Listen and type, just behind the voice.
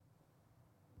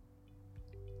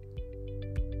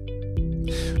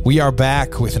We are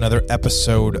back with another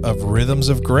episode of Rhythms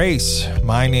of Grace.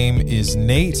 My name is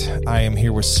Nate. I am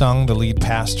here with Sung, the lead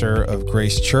pastor of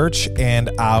Grace Church,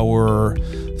 and our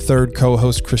third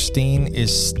co-host, Christine,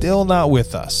 is still not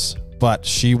with us, but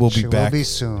she will be back. She will be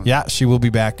soon. Yeah, she will be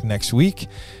back next week,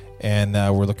 and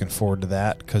we're looking forward to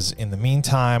that, because in the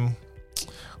meantime,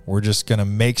 we're just going to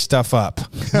make stuff up.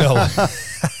 No.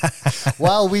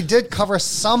 Well, we did cover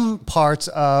some parts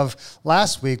of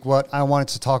last week, what I wanted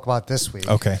to talk about this week.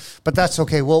 Okay. But that's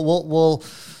okay. We'll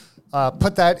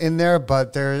put that in there,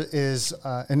 but there is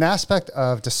an aspect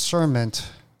of discernment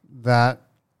that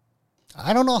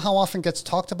I don't know how often gets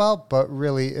talked about, but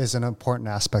really is an important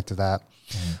aspect of that,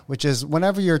 which is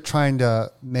whenever you're trying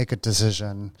to make a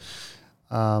decision,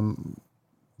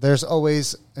 there's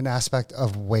always an aspect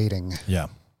of waiting. Yeah.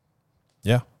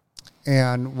 Yeah.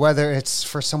 And whether it's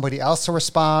for somebody else to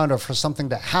respond or for something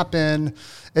to happen,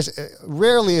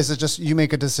 rarely is it just you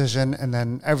make a decision and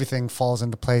then everything falls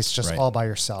into place just all by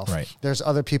yourself. Right. There's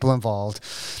other people involved.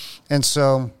 And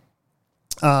so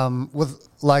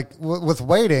with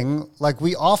waiting, like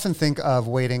we often think of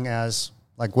waiting as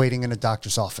like waiting in a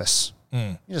doctor's office.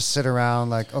 You just sit around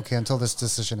like, okay, until this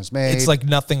decision is made. It's like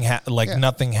nothing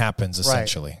nothing happens,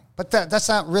 essentially. Right. But that's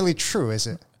not really true, is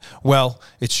it? Well,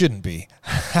 it shouldn't be.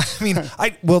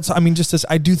 I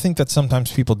do think that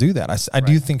sometimes people do that. I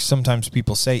do think sometimes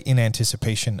people say in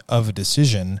anticipation of a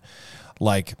decision,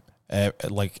 like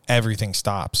everything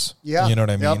stops. Yeah. You know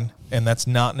what I Yep. mean? And that's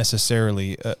not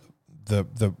necessarily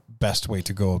the best way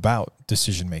to go about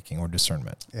decision making or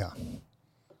discernment. Yeah.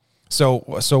 So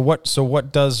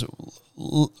what does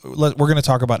we're going to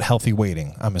talk about healthy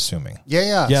waiting, I'm assuming.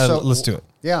 Yeah. Yeah, let's do it.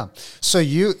 Yeah. So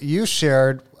you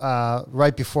shared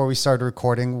right before we started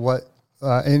recording what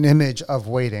an image of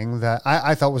waiting that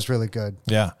I thought was really good.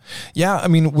 Yeah. Yeah. I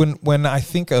mean, when I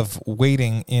think of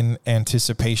waiting in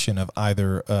anticipation of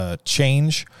either a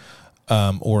change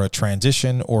or a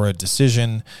transition or a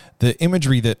decision, the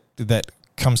imagery that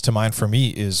comes to mind for me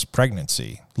is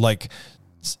pregnancy. Like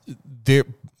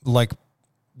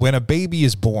when a baby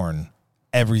is born,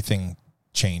 everything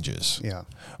changes. Yeah.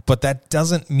 But that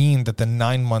doesn't mean that the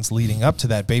 9 months leading up to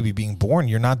that baby being born,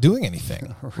 you're not doing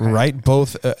anything, right?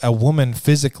 Both a woman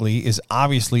physically is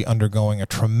obviously undergoing a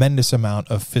tremendous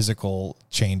amount of physical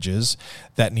changes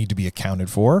that need to be accounted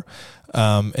for.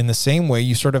 In the same way,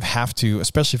 you sort of have to,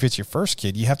 especially if it's your first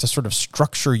kid, you have to sort of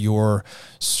structure your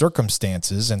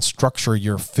circumstances and structure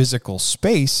your physical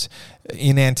space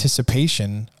in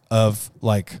anticipation of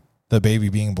like the baby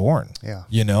being born. Yeah.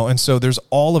 You know, and so there's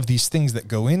all of these things that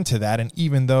go into that. And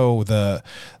even though the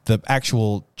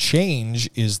actual change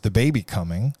is the baby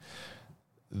coming,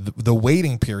 the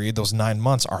waiting period, those 9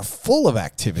 months are full of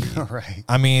activity. Right.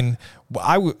 I mean,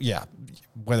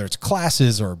 whether it's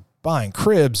classes or buying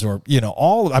cribs or,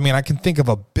 I can think of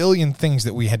a billion things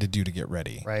that we had to do to get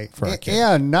ready for our kid.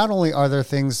 And not only are there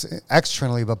things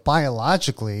externally, but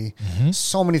biologically,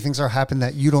 so many things are happening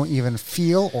that you don't even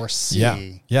feel or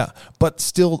see. Yeah. But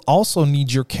still also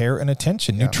need your care and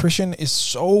attention. Yeah. Nutrition is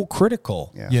so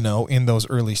critical, in those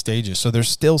early stages. So there's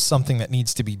still something that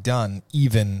needs to be done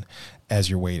even as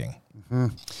you're waiting. Mm-hmm.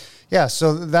 Yeah.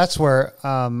 So that's where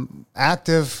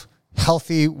active,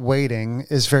 healthy waiting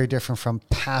is very different from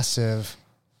passive.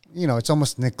 It's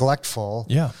almost neglectful.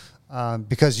 Yeah.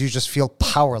 Because you just feel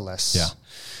powerless. Yeah.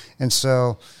 And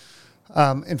so,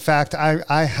 in fact,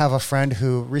 I have a friend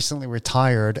who recently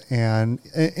retired, and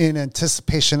in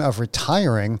anticipation of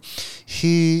retiring,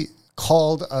 he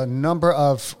called a number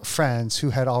of friends who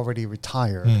had already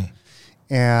retired.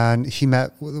 And he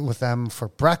met with them for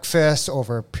breakfast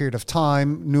over a period of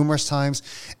time, numerous times,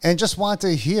 and just wanted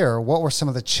to hear what were some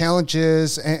of the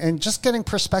challenges and just getting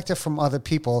perspective from other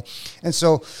people. And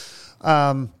so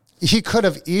he could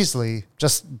have easily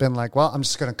just been like, well, I'm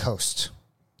just going to coast.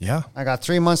 Yeah. I got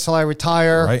 3 months till I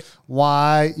retire. Right.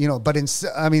 Why? But and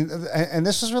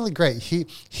this was really great.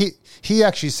 He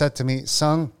actually said to me,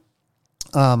 Sung,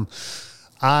 I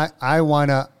don't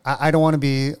want to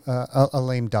be a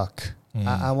lame duck.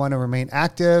 I want to remain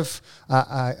active.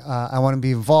 I want to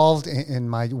be involved in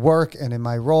my work and in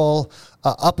my role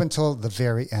up until the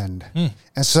very end.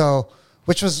 And so,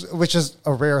 which is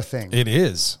a rare thing. It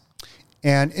is.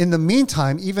 And in the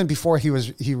meantime, even before he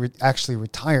actually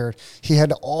retired, he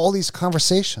had all these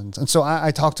conversations. And so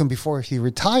I talked to him before he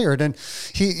retired, and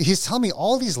he's telling me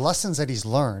all these lessons that he's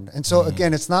learned. And so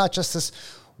again, it's not just this,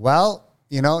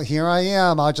 here I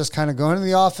am. I'll just kind of go into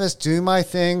the office, do my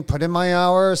thing, put in my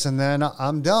hours, and then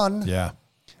I'm done. Yeah.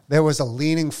 There was a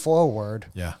leaning forward.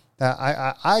 Yeah. That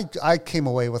I came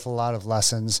away with a lot of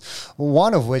lessons.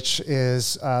 One of which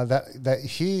is that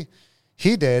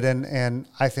he did, and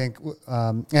I think,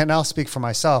 and I'll speak for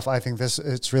myself. I think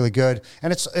it's really good,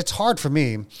 and it's hard for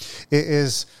me. It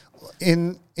is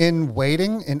in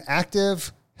waiting, in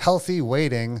active, healthy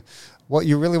waiting. What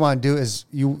you really want to do is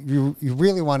you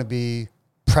really want to be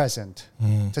present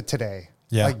to today.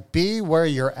 Yeah. Like be where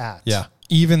you're at. Yeah.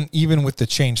 Even with the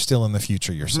change still in the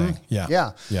future, you're saying. Yeah.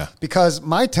 Yeah. Yeah. Because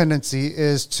my tendency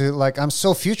is to like, I'm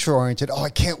so future oriented. Oh, I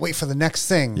can't wait for the next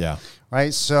thing. Yeah.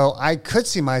 Right. So I could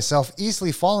see myself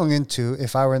easily falling into,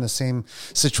 if I were in the same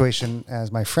situation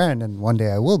as my friend, and one day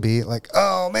I will be, like,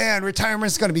 oh man, retirement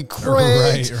is going to be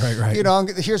great. Right. You know,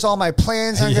 here's all my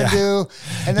plans I'm going to do.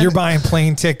 And then you're buying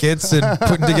plane tickets and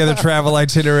putting together travel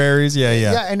itineraries. Yeah.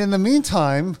 Yeah. And in the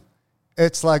meantime,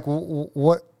 it's like,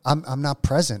 what I'm not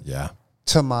present. Yeah.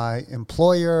 To my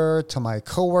employer, to my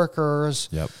coworkers,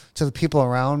 to the people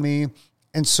around me.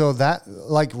 And so that,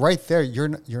 like, right there,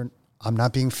 I'm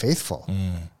not being faithful.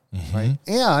 Right.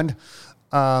 And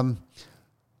the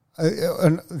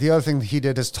other thing that he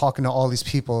did is talking to all these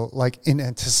people, like, in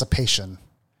anticipation,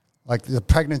 like the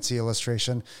pregnancy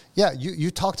illustration. Yeah. You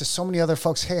talk to so many other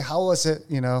folks. Hey, how was it,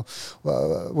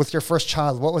 with your first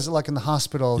child? What was it like in the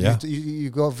hospital? Yeah. You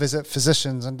go visit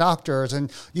physicians and doctors,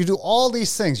 and you do all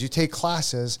these things. You take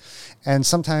classes. And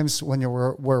sometimes when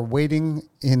we're waiting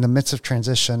in the midst of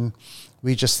transition,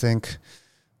 we just think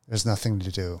there's nothing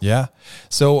to do. Yeah.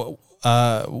 So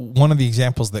one of the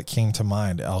examples that came to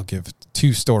mind, I'll give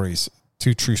two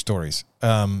true stories.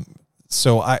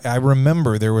 So I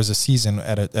remember there was a season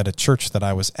at a church that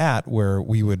I was at where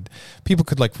people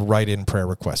could like write in prayer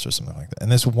requests or something like that.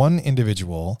 And this one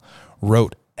individual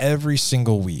wrote every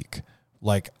single week,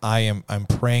 like, I'm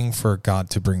praying for God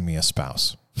to bring me a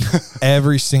spouse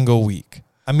every single week.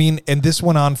 I mean, and this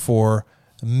went on for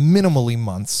minimally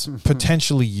months,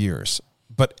 potentially years,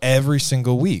 but every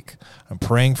single week I'm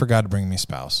praying for God to bring me a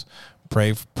spouse.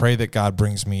 Pray that God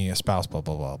brings me a spouse, blah,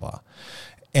 blah, blah, blah.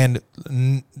 And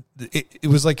it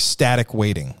was like static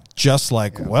waiting, just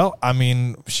like, well, I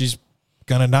mean, she's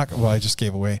going to knock. Well, I just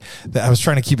gave away that I was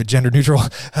trying to keep it gender neutral.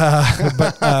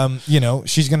 But,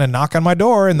 she's going to knock on my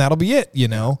door and that'll be it.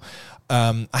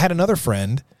 I had another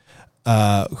friend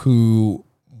who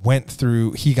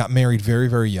he got married very,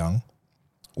 very young,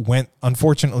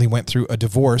 unfortunately went through a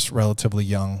divorce relatively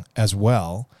young as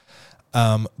well.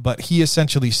 But he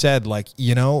essentially said, like,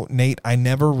 Nate, I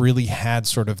never really had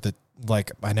sort of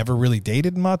I never really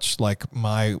dated much. Like,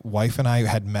 my wife and I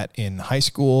had met in high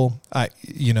school.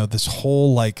 This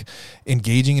whole like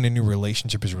engaging in a new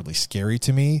relationship is really scary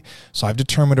to me. So I've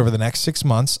determined over the next 6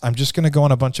 months, I'm just going to go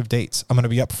on a bunch of dates. I'm going to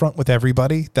be upfront with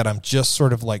everybody that I'm just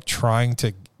sort of like trying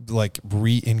to like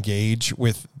re-engage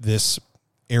with this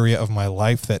area of my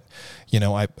life that,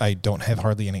 I don't have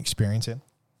hardly any experience in.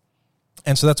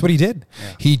 And so that's what he did.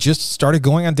 Yeah. He just started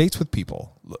going on dates with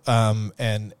people.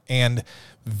 And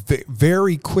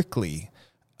very quickly,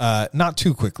 not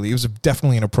too quickly, it was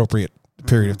definitely an appropriate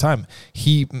period of time.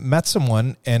 He met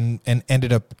someone and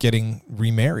ended up getting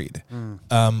remarried.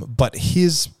 But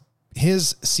his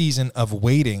season of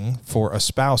waiting for a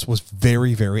spouse was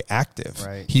very, very active.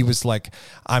 Right. He was like,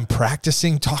 I'm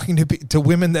practicing talking to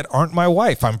women that aren't my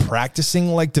wife. I'm practicing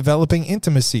like developing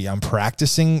intimacy. I'm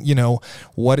practicing,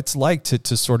 what it's like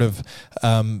to sort of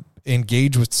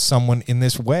engage with someone in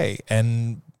this way.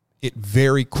 And it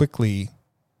very quickly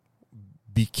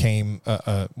became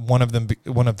one of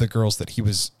the girls that he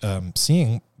was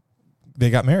seeing. They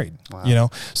got married. Wow.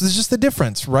 So there's just the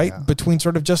difference, right? Yeah. Between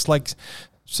sort of just like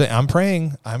say, I'm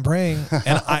praying,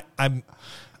 and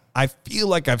I feel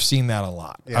like I've seen that a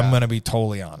lot. Yeah. I'm going to be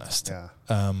totally honest.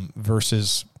 Yeah.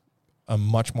 Versus a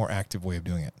much more active way of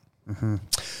doing it. Mm-hmm.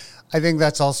 I think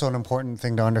that's also an important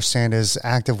thing to understand. Is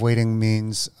active waiting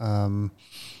means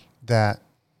that.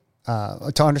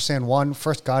 To understand,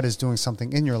 first, God is doing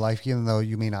something in your life, even though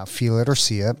you may not feel it or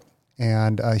see it.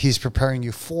 And he's preparing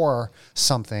you for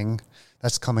something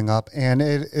that's coming up. And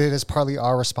it is partly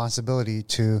our responsibility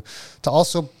to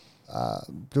also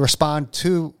respond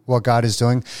to what God is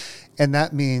doing. And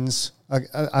that means,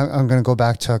 I'm going to go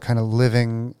back to kind of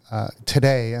living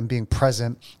today and being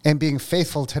present and being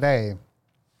faithful today.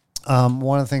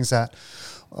 One of the things that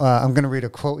I'm going to read a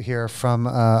quote here from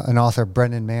an author,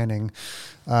 Brennan Manning.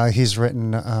 He's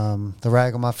written The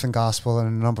Ragamuffin Gospel and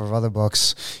a number of other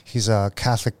books. He's a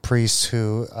Catholic priest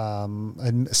who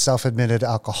self-admitted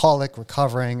alcoholic,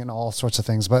 recovering, and all sorts of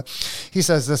things. But he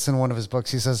says this in one of his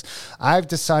books. He says, I've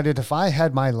decided if I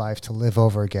had my life to live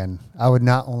over again, I would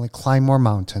not only climb more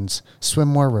mountains, swim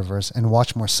more rivers, and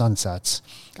watch more sunsets.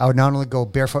 I would not only go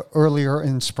barefoot earlier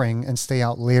in spring and stay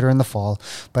out later in the fall,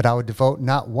 but I would devote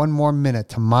not one more minute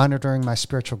to monitoring my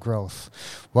spiritual growth.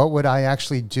 What would I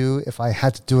actually do if I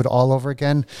had to do it all over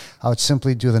again? I would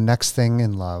simply do the next thing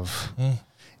in love.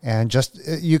 And just,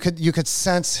 you could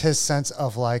sense his sense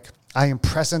of like, I am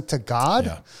present to God.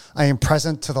 Yeah. I am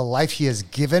present to the life he has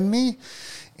given me.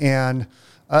 And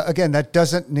again, that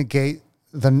doesn't negate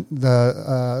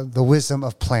the wisdom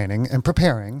of planning and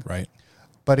preparing. Right.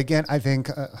 But again, I think,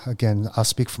 again, I'll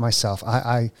speak for myself.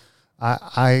 I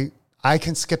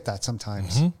can skip that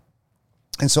sometimes. Mm-hmm.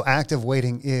 And so active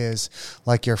waiting is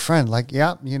like your friend, like,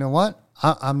 yeah, you know what?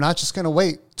 I'm not just going to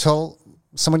wait till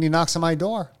somebody knocks on my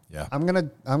door. Yeah. I'm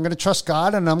going to trust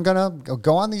God, and I'm going to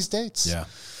go on these dates. Yeah.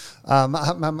 I'm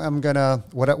going to,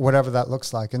 whatever that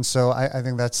looks like. And so I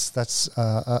think that's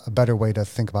a better way to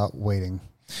think about waiting.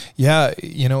 Yeah,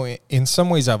 you know, in some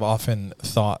ways I've often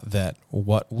thought that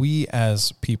what we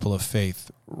as people of faith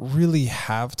really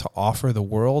have to offer the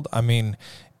world, I mean,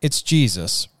 it's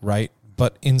Jesus, right?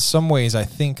 But in some ways, I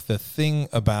think the thing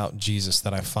about Jesus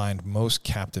that I find most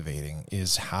captivating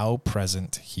is how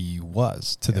present he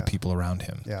was to the people around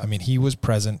him. Yeah. I mean, he was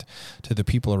present to the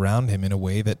people around him in a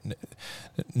way that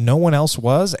no one else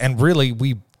was, and really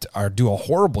we do a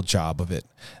horrible job of it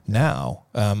now.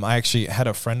 I actually had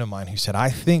a friend of mine who said, I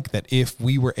think that if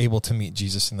we were able to meet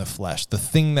Jesus in the flesh, the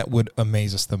thing that would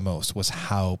amaze us the most was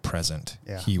how present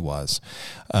he was.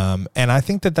 And I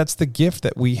think that that's the gift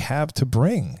that we have to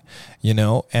bring, you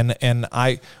know, and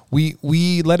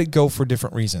we let it go for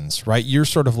different reasons, right? You're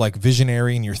sort of like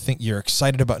visionary and you're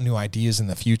excited about new ideas in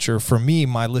the future. For me,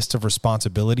 my list of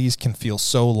responsibilities can feel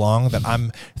so long that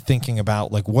I'm thinking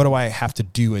about like, what do I have to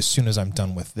do as soon as I'm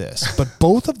done with this? But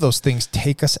both of those things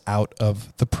take us out of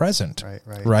the present,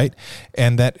 right?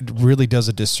 And that really does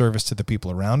a disservice to the people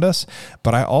around us.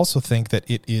 But I also think that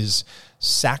it is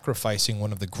sacrificing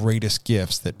one of the greatest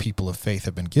gifts that people of faith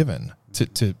have been given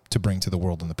to bring to the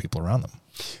world and the people around them.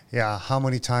 Yeah. How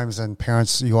many times, and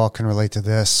parents, you all can relate to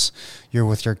this, you're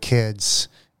with your kids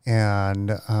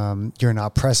and you're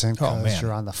not present because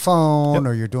you're on the phone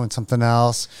or you're doing something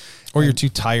else. Or you're too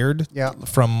tired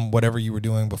from whatever you were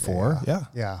doing before.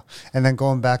 Yeah. And then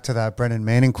going back to that Brennan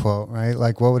Manning quote, right?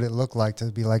 Like, what would it look like to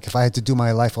be like, if I had to do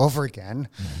my life over again,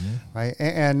 right?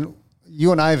 And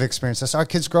you and I have experienced this. Our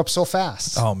kids grow up so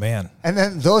fast. Oh, man. And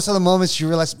then those are the moments you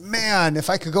realize, man, if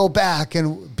I could go back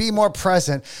and be more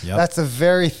present, that's the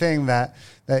very thing that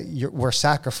we're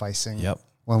sacrificing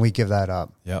when we give that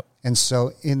up. And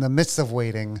so in the midst of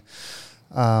waiting,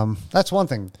 that's one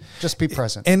thing. Just be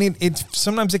present. And it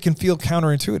sometimes it can feel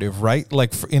counterintuitive, right?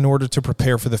 Like in order to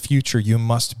prepare for the future, you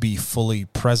must be fully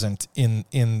present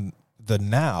in the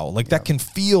now. Like that can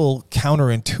feel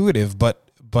counterintuitive,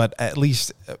 but at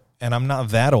least, and I'm not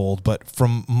that old, but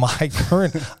from my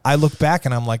current, I look back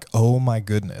and I'm like, oh my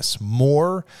goodness,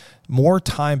 more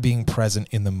time being present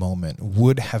in the moment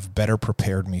would have better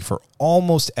prepared me for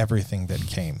almost everything that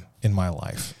came in my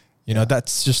life. You know,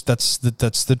 that's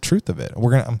the truth of it.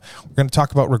 We're gonna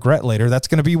talk about regret later. That's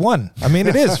gonna be one. I mean,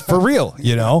 it is for real.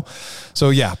 You know, so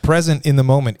yeah, present in the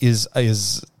moment is.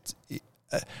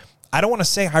 I don't want to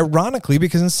say ironically,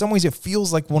 because in some ways it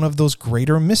feels like one of those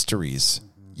greater mysteries.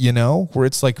 You know, where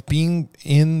it's like being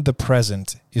in the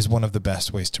present is one of the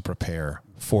best ways to prepare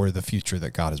for the future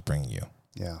that God is bringing you.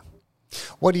 Yeah.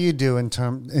 What do you do in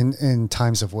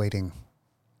times of waiting?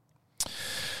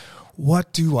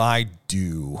 What do I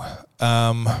do?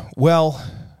 Well,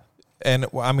 and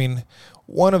I mean,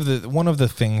 one of the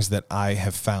things that I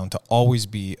have found to always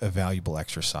be a valuable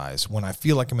exercise when I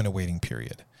feel like I'm in a waiting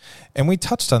period, and we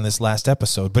touched on this last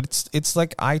episode, but it's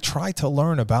like I try to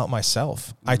learn about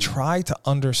myself. I try to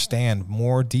understand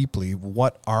more deeply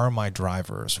what are my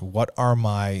drivers, what are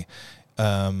my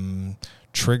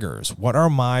triggers, what are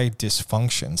my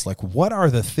dysfunctions, like what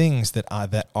are the things that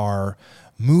are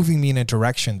moving me in a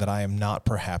direction that I am not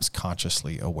perhaps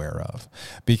consciously aware of.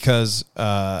 Because,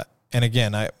 and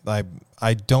again,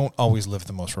 I don't always live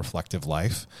the most reflective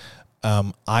life.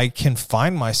 I can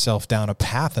find myself down a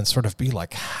path and sort of be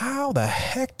like, how the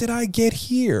heck did I get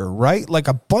here? Right? Like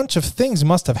a bunch of things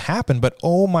must have happened, but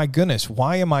oh my goodness,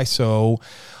 why am I so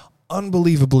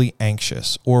unbelievably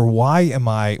anxious? Or why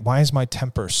is my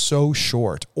temper so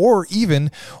short? Or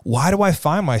even, why do I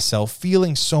find myself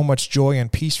feeling so much joy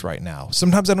and peace right now?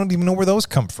 Sometimes I don't even know where those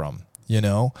come from, you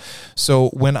know? So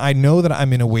when I know that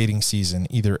I'm in a waiting season,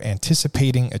 either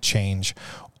anticipating a change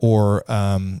or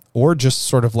just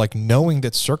sort of like knowing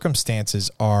that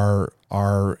circumstances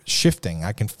are shifting,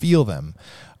 I can feel them.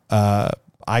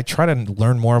 I try to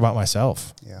learn more about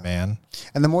myself, man.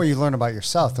 And the more you learn about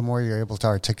yourself, the more you're able to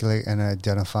articulate and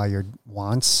identify your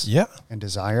wants and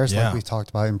desires, like we talked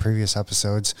about in previous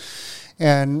episodes.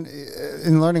 And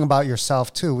in learning about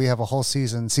yourself too, we have a whole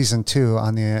season 2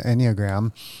 on the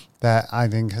Enneagram that I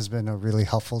think has been a really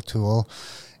helpful tool.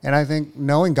 And I think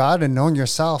knowing God and knowing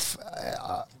yourself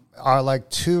are like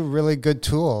two really good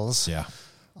tools. Yeah.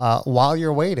 While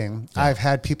you're waiting, I've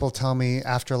had people tell me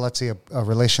after, let's say, a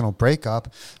relational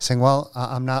breakup, saying, "Well,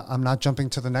 I'm not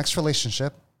jumping to the next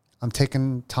relationship. I'm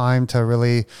taking time to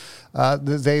really."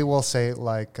 They will say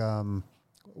like,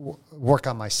 work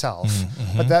on myself,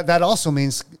 but that also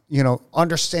means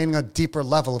understanding a deeper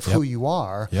level of who you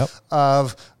are,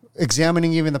 of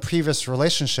examining even the previous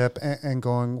relationship and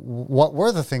going, what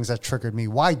were the things that triggered me?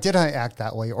 Why did I act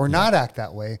that way or not act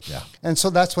that way? Yeah. And so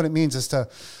that's what it means, is to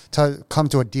come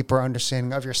to a deeper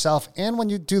understanding of yourself. And when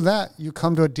you do that, you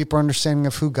come to a deeper understanding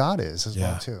of who God is as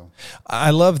well too.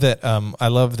 I love that. I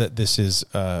love that this is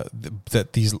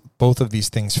that both of these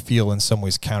things feel in some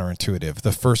ways counterintuitive.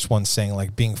 The first one saying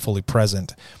like being fully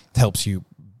present helps you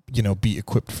be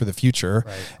equipped for the future.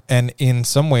 Right. And in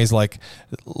some ways, like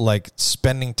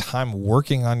spending time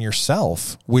working on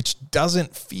yourself, which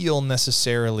doesn't feel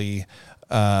necessarily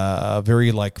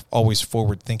very like always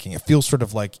forward thinking. It feels sort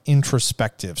of like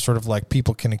introspective, sort of like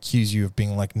people can accuse you of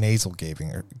being like nasal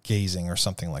gazing or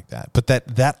something like that. But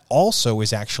that also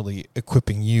is actually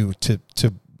equipping you to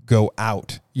go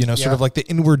out, sort of like the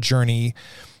inward journey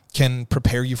can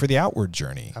prepare you for the outward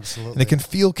journey. Absolutely. And it can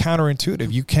feel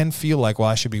counterintuitive. You can feel like, well,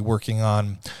 I should be working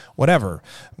on whatever,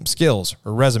 skills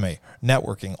or resume,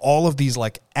 networking, all of these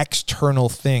like external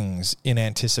things in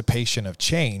anticipation of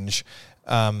change.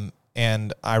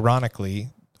 And ironically,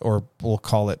 or we'll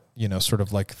call it, sort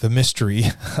of like the mystery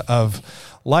of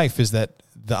life, is that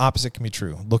the opposite can be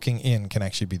true. Looking in can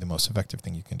actually be the most effective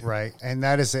thing you can do. Right. And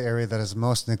that is the area that is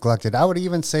most neglected. I would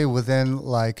even say within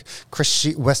like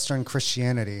Western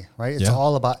Christianity, right? It's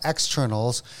all about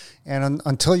externals. And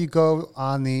until you go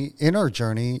on the inner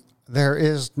journey, there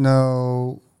is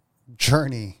no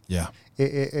journey. Yeah.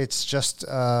 It's just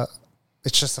a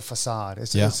facade.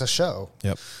 It's a show.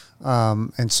 Yep.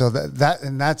 And so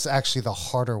that's actually the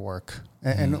harder work.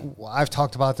 And I've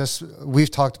talked about this. We've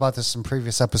talked about this in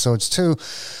previous episodes too.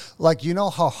 Like,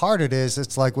 how hard it is.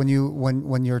 It's like when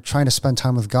you're trying to spend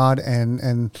time with God,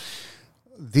 and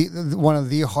one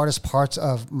of the hardest parts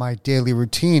of my daily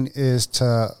routine is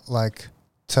to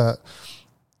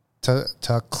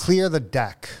clear the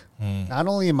deck, not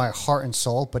only in my heart and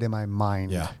soul, but in my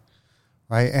mind. Yeah.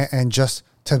 Right. And just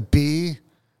to be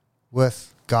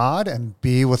with God and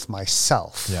be with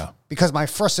myself. Yeah. Because my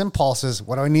first impulse is,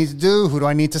 what do I need to do? Who do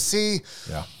I need to see?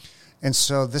 Yeah. And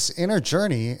so this inner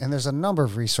journey, and there's a number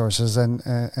of resources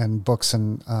and books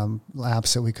and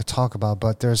apps that we could talk about,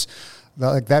 but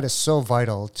that is so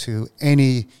vital to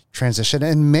any transition.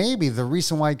 And maybe the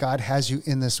reason why God has you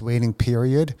in this waiting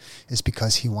period is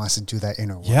because he wants to do that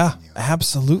inner work in you.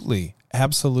 Absolutely.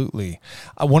 Absolutely.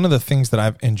 One of the things that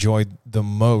I've enjoyed the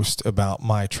most about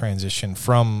my transition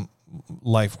from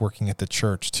life working at the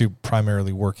church to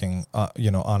primarily working,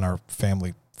 on our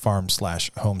family farm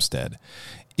 / homestead,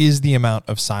 is the amount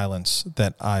of silence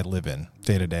that I live in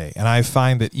day to day. And I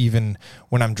find that even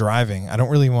when I'm driving, I don't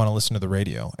really want to listen to the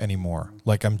radio anymore.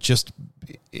 Like I'm just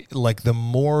like, the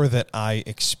more that I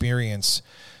experience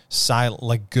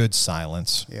good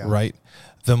silence, right?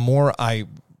 The more I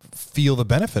feel the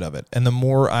benefit of it and the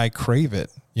more I crave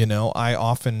it. I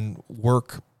often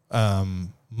work,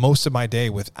 most of my day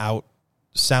without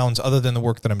sounds other than the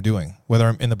work that I'm doing, whether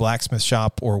I'm in the blacksmith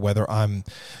shop or whether I'm,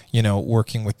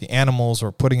 working with the animals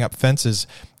or putting up fences.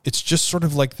 It's just sort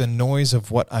of like the noise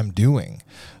of what I'm doing.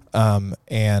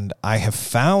 And I have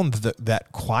found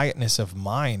that quietness of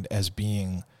mind as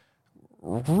being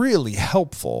really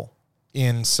helpful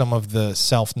in some of the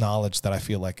self-knowledge that I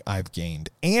feel like I've gained,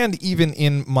 and even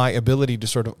in my ability to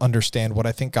sort of understand what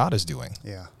I think God is doing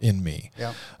in me.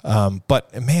 Yeah.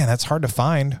 But man, that's hard to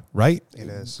find, right? It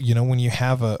is. When you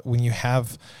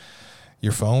have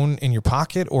your phone in your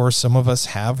pocket, or some of us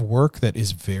have work that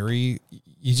is you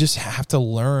just have to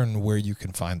learn where you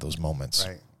can find those moments.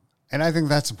 Right. And I think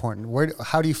that's important.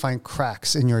 How do you find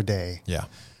cracks in your day? Yeah.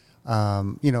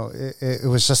 It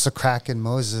was just a crack in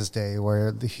Moses' day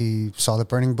where he saw the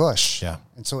burning bush. Yeah.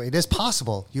 And so it is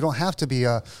possible. You don't have to be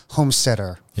a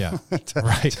homesteader. Yeah.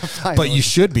 Right. But you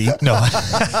should be. No.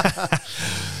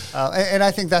 And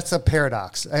I think that's a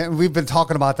paradox. And we've been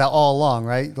talking about that all along,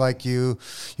 right? Like you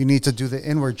need to do the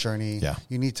inward journey. Yeah.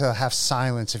 You need to have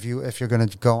silence if you're going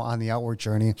to go on the outward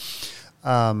journey.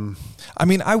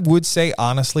 I would say,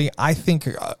 honestly, I think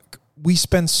we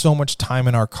spend so much time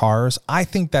in our cars. I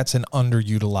think that's an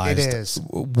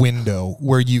underutilized window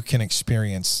where you can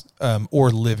experience or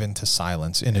live into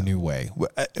silence in a new way.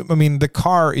 The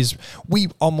car we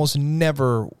almost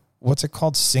never what's it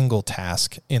called? Single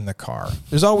task in the car.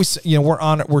 There's always,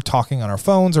 we're talking on our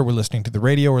phones, or we're listening to the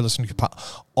radio, or listening to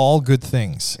all good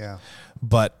things. Yeah.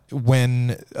 But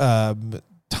when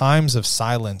times of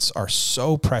silence are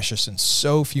so precious and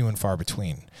so few and far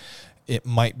between, it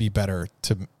might be better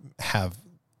to have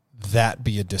that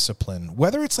be a discipline,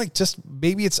 whether it's like just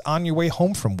maybe it's on your way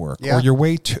home from work or your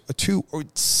way to or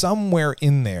somewhere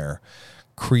in there,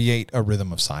 create a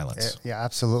rhythm of silence. Yeah,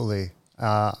 absolutely.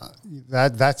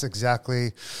 That's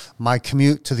exactly my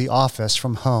commute to the office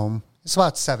from home. It's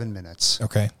about 7 minutes.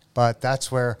 Okay. But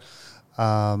that's where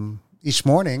each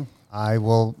morning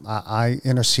I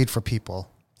intercede for people.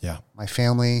 Yeah. My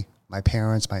family, my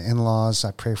parents, my in-laws.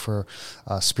 I pray for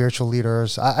spiritual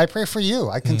leaders. I pray for you.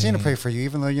 I continue to pray for you,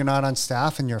 even though you're not on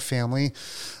staff and your family.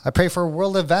 I pray for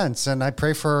world events, and I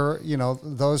pray for,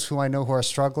 those who I know who are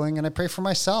struggling, and I pray for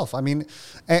myself. I mean,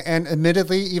 and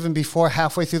admittedly, even before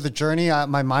halfway through the journey,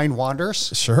 my mind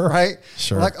wanders. Sure. Right?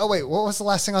 Sure. I'm like, oh, wait, what was the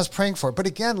last thing I was praying for? But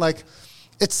again, like,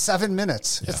 it's 7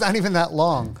 minutes. Yeah. It's not even that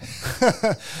long.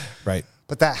 Right.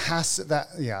 But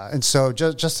and so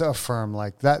just to affirm,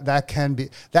 like that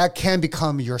can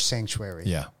become your sanctuary.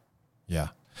 Yeah, yeah.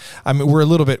 I mean, we're a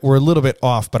little bit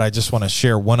off, but I just want to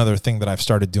share one other thing that I've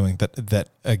started doing that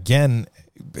again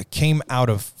came out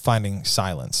of finding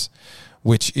silence,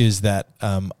 which is that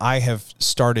I have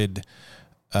started.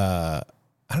 I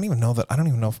don't even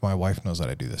know if my wife knows that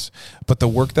I do this, but the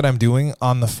work that I'm doing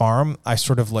on the farm, I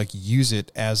sort of like use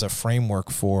it as a framework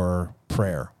for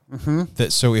prayer. Mm-hmm.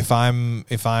 So if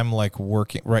I'm like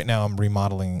working right now, I'm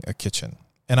remodeling a kitchen,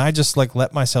 and I just like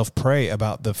let myself pray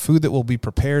about the food that will be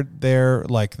prepared there,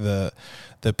 like the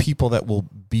people that will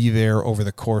be there over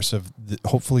the course of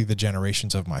hopefully the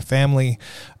generations of my family.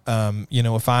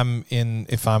 If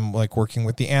I'm like working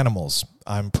with the animals,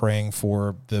 I'm praying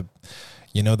for the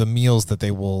meals that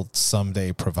they will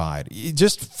someday provide.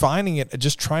 Just finding it,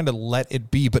 just trying to let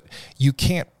it be, but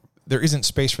there isn't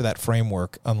space for that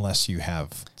framework unless you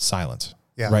have silence,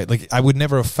 right? Like I would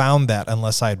never have found that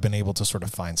unless I had been able to sort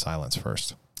of find silence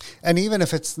first. And even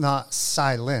if it's not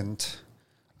silent,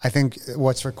 I think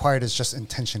what's required is just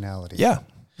intentionality. Yeah.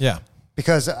 Yeah.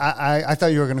 Because I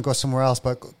thought you were going to go somewhere else,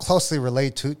 but closely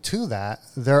related to that,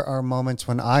 there are moments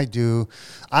when I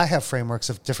have frameworks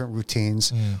of different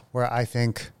routines where I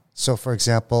think, so for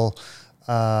example,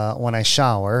 when I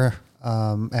shower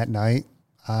at night,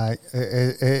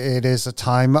 it is a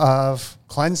time of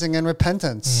cleansing and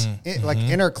repentance, like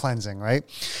inner cleansing, right?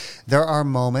 There are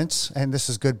moments, and this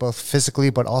is good both physically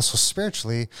but also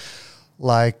spiritually,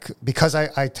 like because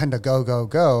I tend to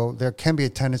go, there can be a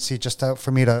tendency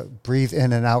for me to breathe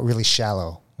in and out really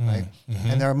shallow, right? Mm-hmm.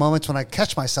 And there are moments when I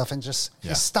catch myself and just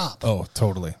stop. Oh,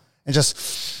 totally. And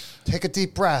just take a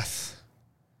deep breath,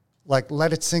 like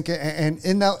let it sink in. And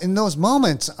in those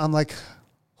moments, I'm like,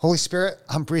 Holy Spirit,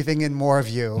 I'm breathing in more of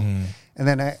you. And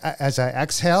then as I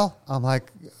exhale, I'm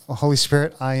like, Holy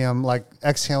Spirit, I am like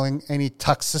exhaling any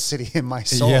toxicity in my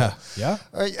soul. Yeah. Yeah.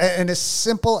 And as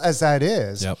simple as that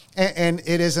is, and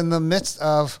it is in the midst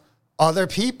of other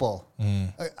people.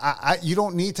 You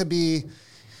don't need to be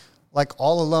like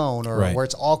all alone or where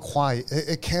it's all quiet.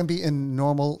 It can be in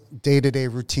normal day-to-day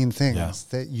routine things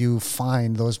that you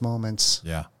find those moments.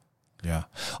 Yeah. Yeah.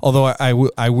 Although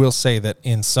I will say that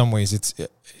in some ways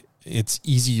it's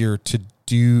easier to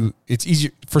do. It's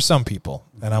easier for some people,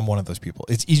 and I'm one of those people.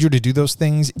 It's easier to do those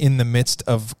things in the midst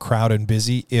of crowd and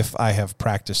busy if I have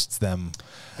practiced them,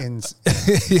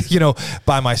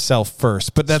 by myself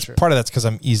first. But that's part of that's because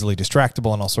I'm easily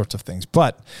distractible and all sorts of things.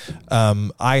 But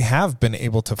I have been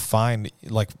able to find,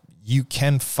 like, you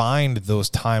can find those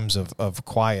times of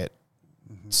quiet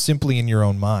simply in your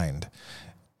own mind,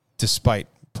 despite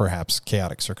perhaps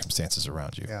chaotic circumstances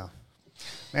around you. Yeah.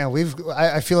 Man,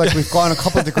 I feel like we've gone a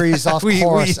couple of degrees off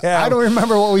course. I don't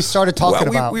remember what we started talking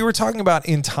about. We were talking about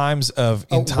in times of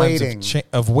waiting.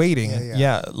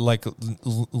 Like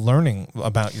learning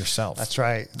about yourself. That's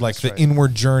right. Like the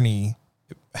inward journey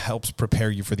helps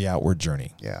prepare you for the outward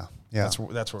journey. Yeah. Yeah.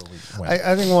 That's where we went.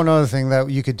 I think one other thing that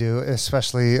you could do,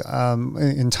 especially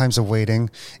in times of waiting,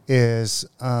 is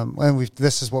and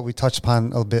this is what we touched upon a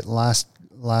little bit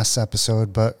last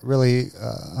episode, but really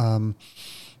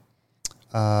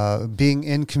being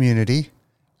in community,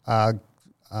 not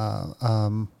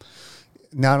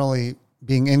only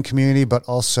being in community, but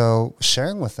also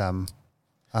sharing with them,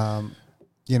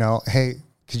 hey,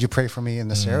 could you pray for me in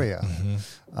this area?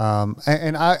 Mm-hmm.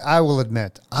 And I will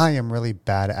admit, I am really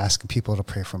bad at asking people to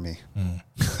pray for me.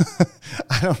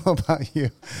 I don't know about you,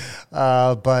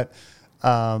 but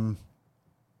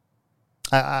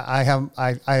I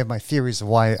have my theories of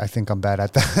why I think I'm bad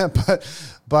at that,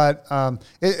 but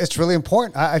it's really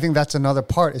important. I think that's another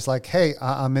part. It's like, hey,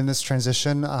 I'm in this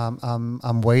transition.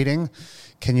 I'm waiting.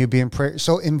 Can you be in prayer?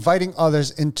 So inviting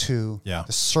others into the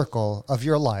circle of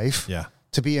your life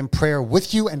to be in prayer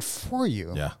with you and for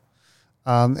you. Yeah.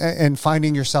 And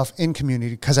finding yourself in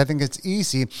community, because I think it's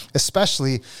easy,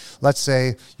 especially, let's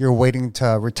say you're waiting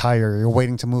to retire, you're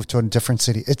waiting to move to a different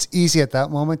city. It's easy at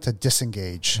that moment to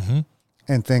disengage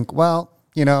and think, well,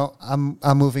 I'm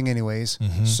moving anyways,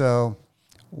 so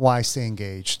why stay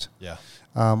engaged? Yeah.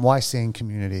 Why stay in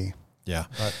community? Yeah.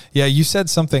 Yeah. You said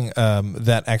something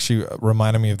that actually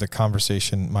reminded me of the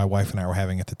conversation my wife and I were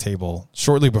having at the table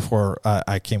shortly before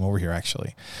I came over here,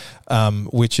 actually,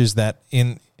 which is that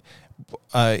in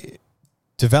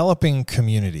developing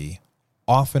community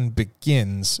often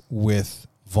begins with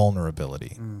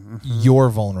vulnerability, your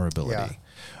vulnerability.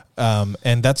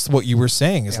 And that's what you were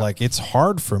saying is like, it's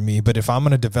hard for me, but if I'm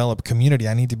going to develop community,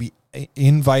 I need to be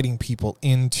inviting people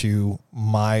into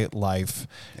my life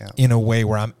in a way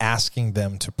where I'm asking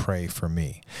them to pray for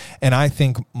me. And I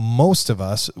think most of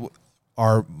us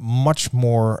are much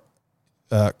more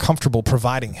comfortable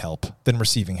providing help than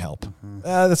receiving help.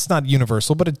 That's not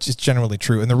universal, but it's just generally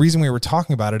true. And the reason we were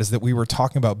talking about it is that we were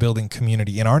talking about building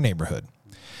community in our neighborhood.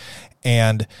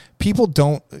 And people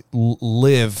don't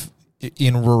live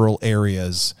in rural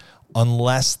areas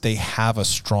unless they have a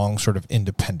strong sort of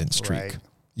independent streak,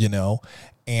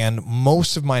 And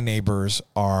most of my neighbors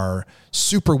are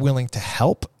super willing to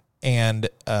help and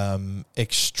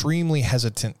extremely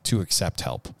hesitant to accept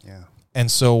help. Yeah. And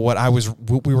so what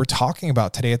we were talking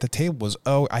about today at the table was,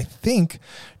 I think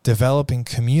developing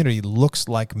community looks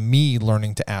like me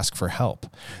learning to ask for help,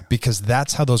 because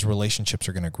that's how those relationships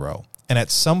are going to grow. And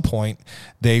at some point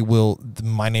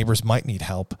my neighbors might need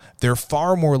help. They're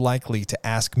far more likely to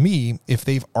ask me if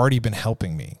they've already been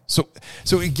helping me. So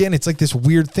again, it's like this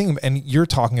weird thing. And you're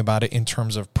talking about it in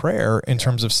terms of prayer, in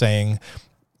terms of saying,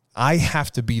 I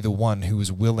have to be the one who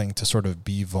is willing to sort of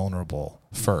be vulnerable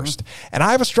first. And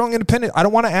I have a strong independent. I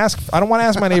don't want to ask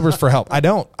my neighbors for help. I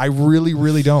don't. I really,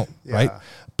 really don't. Right.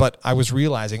 But I was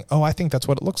realizing, I think that's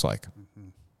what it looks like.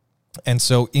 And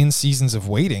so in seasons of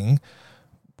waiting,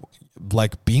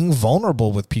 like being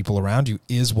vulnerable with people around you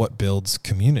is what builds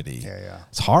community.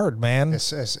 It's hard, man.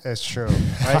 It's true.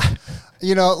 Right?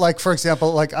 Like, for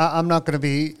example, like I'm not going to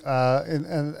be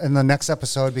in the next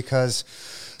episode because,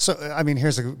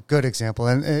 here's a good example,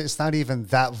 and it's not even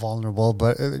that vulnerable,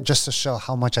 but just to show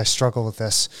how much I struggle with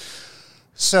this.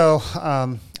 So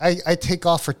I take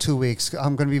off for 2 weeks.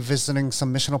 I'm going to be visiting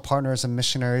some missional partners and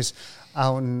missionaries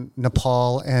out in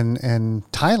Nepal and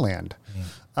Thailand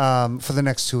for the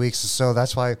next 2 weeks. So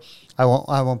that's why I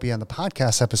won't be on the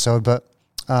podcast episode. But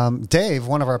Dave,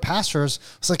 one of our pastors,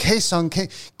 was like, "Hey, Sung,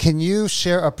 can you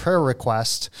share a prayer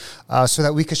request so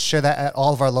that we could share that at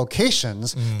all of our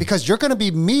locations? Because you're going to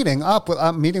be meeting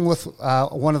with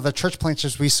one of the church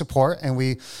planters we support, and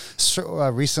we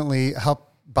recently helped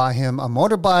buy him a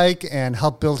motorbike and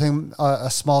help build him a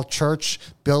small church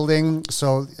building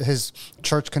so his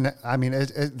church can,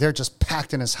 they're just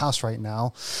packed in his house right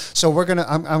now. So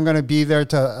I'm going to be there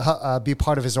to be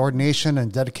part of his ordination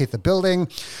and dedicate the building.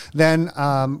 Then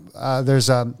there's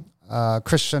a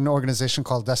Christian organization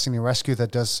called Destiny Rescue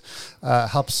that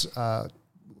helps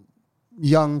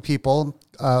young people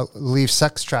leave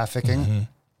sex trafficking.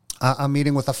 I'm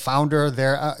meeting with a founder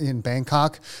there in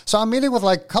Bangkok. So I'm meeting with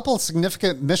like a couple of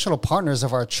significant missional partners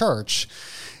of our church.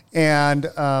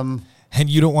 And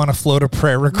you don't want to float a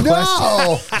prayer request?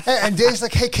 No. And Dave's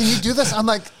like, "Hey, can you do this?" I'm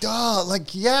like, duh,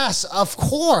 like, yes, of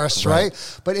course, right?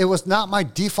 But it was not my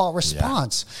default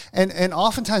response. And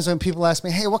oftentimes when people ask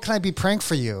me, "Hey, what can I be praying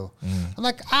for you?" I'm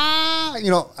like,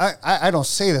 I don't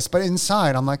say this, but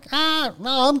inside I'm like, no,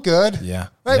 I'm good. Yeah.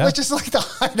 Right? Yeah. Which is like the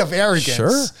height of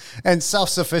arrogance and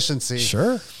self-sufficiency.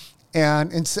 Sure.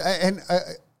 And so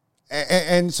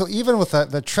even with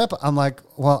the trip, I'm like,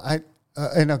 well,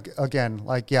 and again,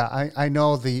 like, I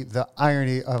know the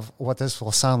irony of what this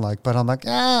will sound like, but I'm like,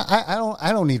 I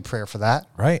don't need prayer for that.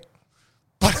 Right.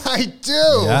 But I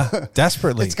do. Yeah.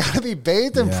 Desperately. It's got to be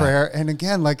bathed in prayer. And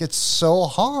again, like, it's so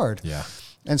hard. Yeah.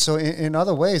 And so in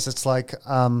other ways, it's like,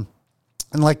 and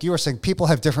like you were saying, people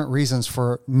have different reasons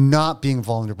for not being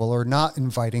vulnerable or not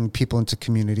inviting people into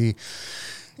community.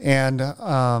 And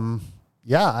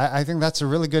I think that's a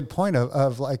really good point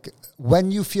of like,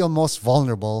 when you feel most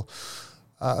vulnerable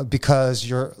because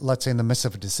you're, let's say, in the midst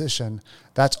of a decision,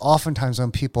 that's oftentimes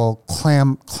when people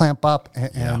clamp up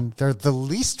and they're the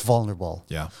least vulnerable.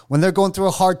 Yeah. When they're going through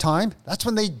a hard time, that's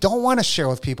when they don't want to share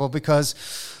with people because,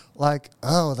 like,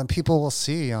 oh, then people will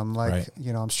see I'm like, Right.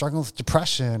 I'm struggling with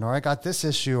depression, or I got this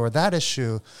issue or that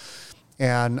issue.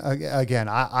 And again,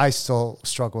 I still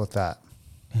struggle with that.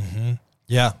 Mm-hmm.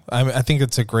 Yeah, I think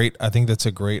that's a great.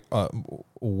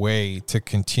 Way to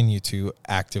continue to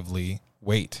actively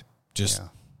wait. Just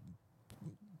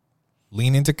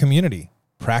lean into community,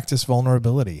 practice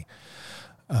vulnerability.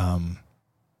 And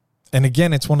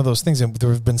again, it's one of those things, and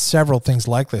there have been several things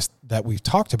like this that we've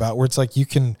talked about, where it's like you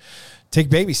can take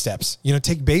baby steps.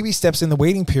 Take baby steps in the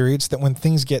waiting periods. That when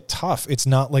things get tough, it's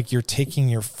not like you're taking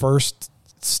your first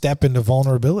step into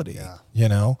vulnerability.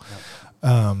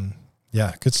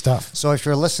 Yeah, good stuff. So if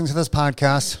you're listening to this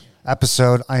podcast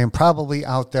episode, I am probably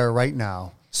out there right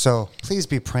now. So please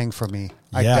be praying for me.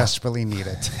 I desperately need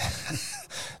it.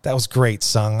 That was great,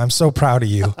 Sung. I'm so proud of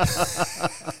you.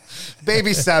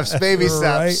 Baby steps, baby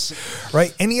steps.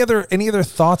 Right. Any other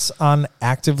thoughts on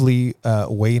actively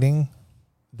waiting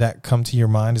that come to your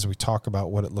mind as we talk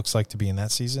about what it looks like to be in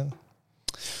that season?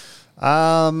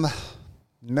 Not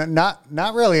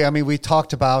really. I mean, we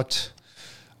talked about.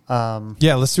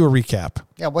 Let's do a recap.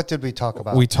 Yeah, what did we talk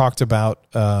about? We talked about.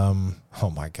 Oh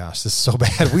my gosh, this is so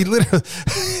bad. We literally.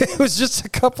 It was just a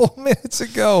couple minutes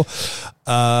ago.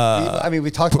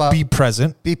 We talked about be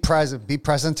present. Be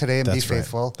present today, and That's be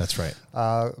faithful. Right. That's right.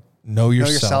 Know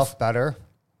yourself better,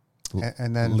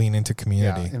 and then lean into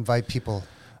community. Yeah, invite people.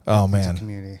 Oh man, into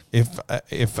community.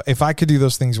 If I could do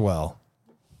those things well,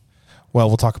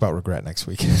 we'll talk about regret next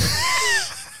week.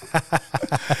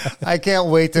 I can't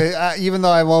wait to, even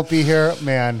though I won't be here,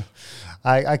 man.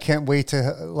 I can't wait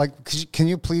to Can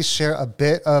you please share a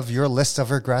bit of your list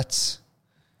of regrets?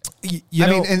 In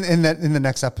the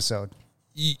next episode.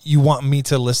 You want me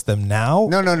to list them now?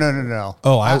 No.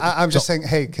 Oh, I'm just saying.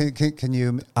 Hey, can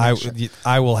you?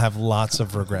 I will have lots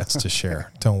of regrets to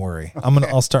share. Don't worry.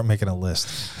 I'll start making a list.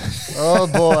 Oh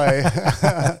boy.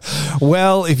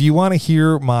 Well, if you want to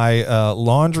hear my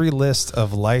laundry list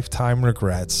of lifetime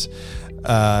regrets,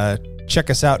 check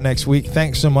us out next week.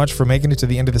 Thanks so much for making it to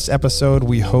the end of this episode.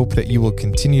 We hope that you will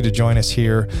continue to join us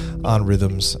here on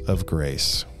Rhythms of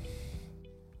Grace.